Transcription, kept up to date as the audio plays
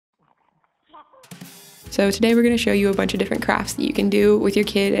So today we're going to show you a bunch of different crafts that you can do with your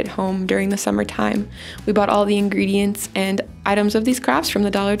kid at home during the summertime. We bought all the ingredients and items of these crafts from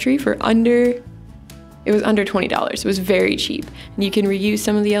the Dollar Tree for under $20. It was very cheap. And you can reuse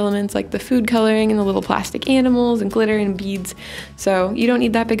some of the elements like the food coloring and the little plastic animals and glitter and beads. So you don't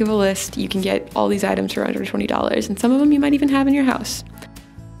need that big of a list. You can get all these items for under $20, and some of them you might even have in your house.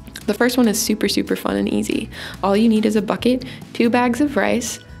 The first one is super, super fun and easy. All you need is a bucket, 2 bags of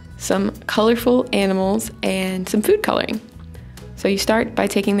rice, some colorful animals, and some food coloring. So you start by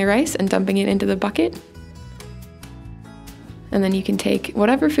taking the rice and dumping it into the bucket. And then you can take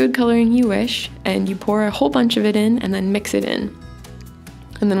whatever food coloring you wish and you pour a whole bunch of it in and then mix it in.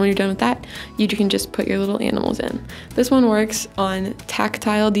 And then when you're done with that, you can just put your little animals in. This one works on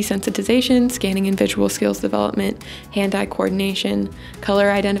tactile desensitization, scanning and visual skills development, hand-eye coordination,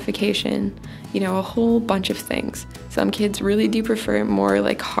 color identification, a whole bunch of things. Some kids really do prefer more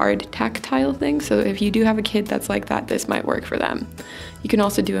like hard tactile things, so if you do have a kid that's like that, this might work for them. You can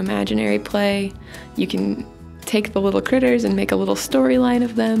also do imaginary play. You can take the little critters and make a little storyline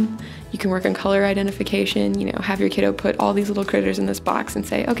of them. You can work on color identification, have your kiddo put all these little critters in this box and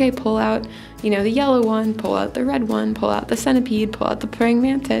say, okay, pull out, the yellow one, pull out the red one, pull out the centipede, pull out the praying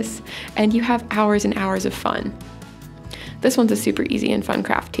mantis, and you have hours and hours of fun. This one's a super easy and fun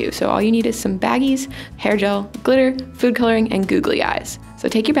craft too. So all you need is some baggies, hair gel, glitter, food coloring, and googly eyes. So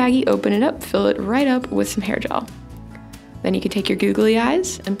take your baggie, open it up, fill it right up with some hair gel. Then you can take your googly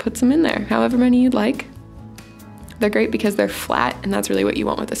eyes and put some in there, however many you'd like. They're great because they're flat, and that's really what you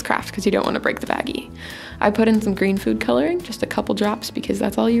want with this craft because you don't want to break the baggie. I put in some green food coloring, just a couple drops because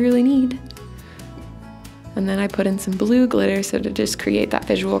that's all you really need. And then I put in some blue glitter so to just create that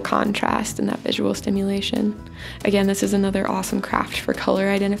visual contrast and that visual stimulation. Again, this is another awesome craft for color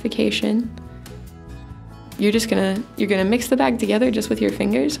identification. You're gonna mix the bag together just with your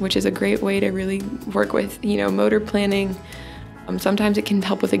fingers, which is a great way to really work with, motor planning. Sometimes it can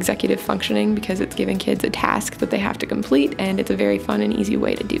help with executive functioning because it's giving kids a task that they have to complete, and it's a very fun and easy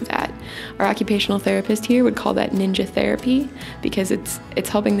way to do that. Our occupational therapist here would call that ninja therapy because it's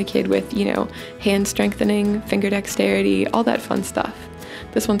helping the kid with, hand strengthening, finger dexterity, all that fun stuff.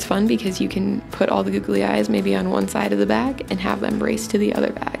 This one's fun because you can put all the googly eyes maybe on one side of the bag and have them race to the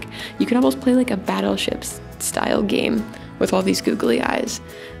other bag. You can almost play like a battleships style game with all these googly eyes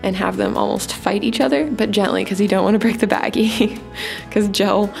and have them almost fight each other, but gently because you don't want to break the baggie because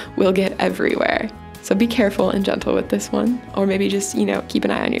gel will get everywhere. So be careful and gentle with this one, or maybe just, keep an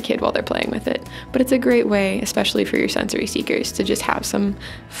eye on your kid while they're playing with it. But it's a great way, especially for your sensory seekers, to just have some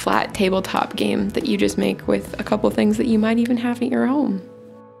flat tabletop game that you just make with a couple things that you might even have at your home.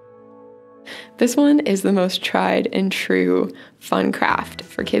 This one is the most tried and true fun craft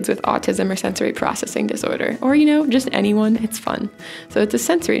for kids with autism or sensory processing disorder, or just anyone. It's fun. So it's a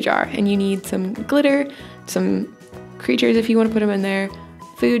sensory jar, and you need some glitter, some creatures if you want to put them in there,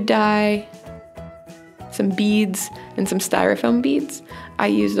 food dye, some beads, and some styrofoam beads. I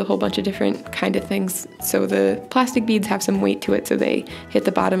used a whole bunch of different kind of things. So the plastic beads have some weight to it, so they hit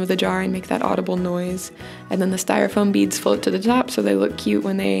the bottom of the jar and make that audible noise. And then the styrofoam beads float to the top, so they look cute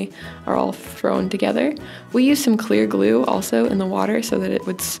when they are all thrown together. We used some clear glue also in the water so that it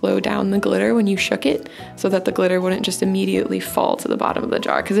would slow down the glitter when you shook it, so that the glitter wouldn't just immediately fall to the bottom of the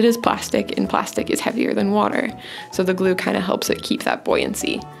jar, because it is plastic, and plastic is heavier than water. So the glue kind of helps it keep that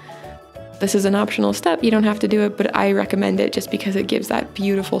buoyancy. This is an optional step, you don't have to do it, but I recommend it just because it gives that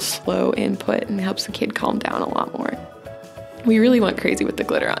beautiful slow input and helps the kid calm down a lot more. We really went crazy with the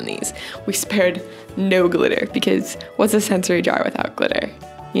glitter on these. We spared no glitter because what's a sensory jar without glitter,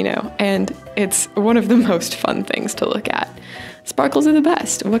 And it's one of the most fun things to look at. Sparkles are the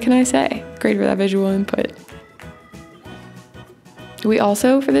best, what can I say? Great for that visual input. We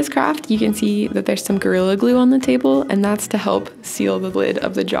also, for this craft, you can see that there's some Gorilla Glue on the table, and that's to help seal the lid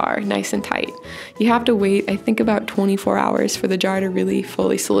of the jar nice and tight. You have to wait, I think, about 24 hours for the jar to really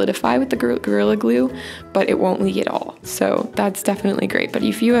fully solidify with the Gorilla Glue, but it won't leak at all. So that's definitely great. But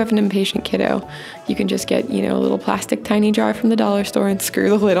if you have an impatient kiddo, you can just get, a little plastic tiny jar from the dollar store and screw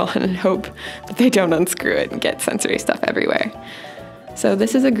the lid on and hope that they don't unscrew it and get sensory stuff everywhere. So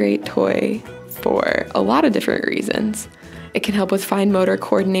this is a great toy for a lot of different reasons. It can help with fine motor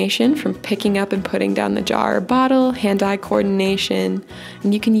coordination from picking up and putting down the jar or bottle, hand-eye coordination,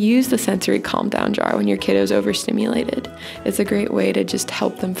 and you can use the sensory calm down jar when your kiddo's overstimulated. It's a great way to just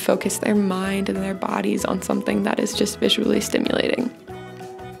help them focus their mind and their bodies on something that is just visually stimulating.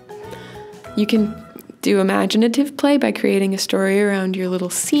 You can do imaginative play by creating a story around your little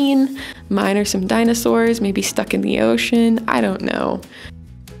scene. Mine are some dinosaurs, maybe stuck in the ocean, I don't know.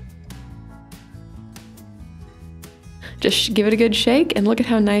 Just give it a good shake and look at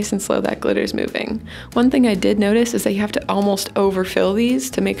how nice and slow that glitter's moving. One thing I did notice is that you have to almost overfill these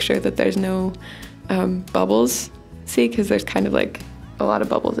to make sure that there's no bubbles. See, because there's kind of like a lot of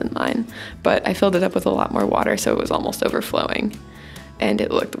bubbles in mine, but I filled it up with a lot more water, so it was almost overflowing, and it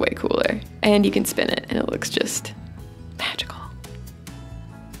looked way cooler. And you can spin it and it looks just magical.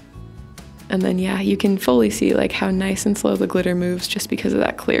 And then yeah, you can fully see like how nice and slow the glitter moves just because of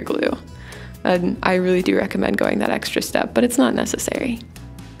that clear glue. And I really do recommend going that extra step, but it's not necessary.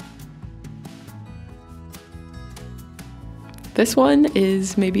 This one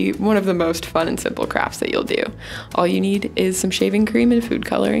is maybe one of the most fun and simple crafts that you'll do. All you need is some shaving cream and food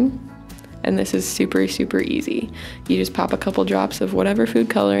coloring. And this is super, super easy. You just pop a couple drops of whatever food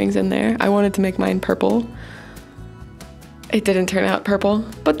coloring's in there. I wanted to make mine purple. It didn't turn out purple,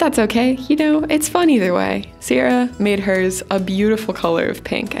 but that's okay. You know, it's fun either way. Sierra made hers a beautiful color of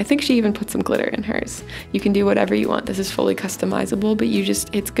pink. I think she even put some glitter in hers. You can do whatever you want. This is fully customizable, but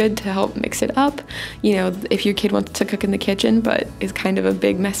it's good to help mix it up. You know, if your kid wants to cook in the kitchen, but is kind of a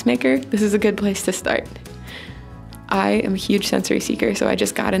big mess maker, this is a good place to start. I am a huge sensory seeker, so I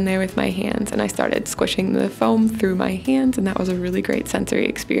just got in there with my hands and I started squishing the foam through my hands, and that was a really great sensory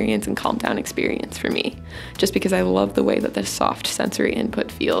experience and calm down experience for me, just because I love the way that the soft sensory input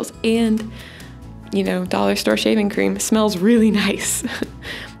feels. And, you know, dollar store shaving cream smells really nice.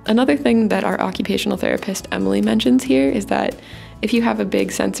 Another thing that our occupational therapist Emily mentions here is that if you have a big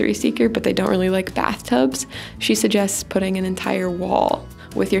sensory seeker but they don't really like bathtubs, she suggests putting an entire wall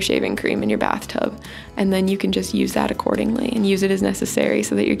with your shaving cream in your bathtub, and then you can just use that accordingly and use it as necessary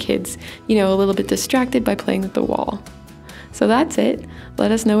so that your kid's, you know, a little bit distracted by playing with the wall. So that's it.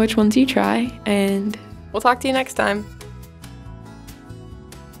 Let us know which ones you try, and we'll talk to you next time.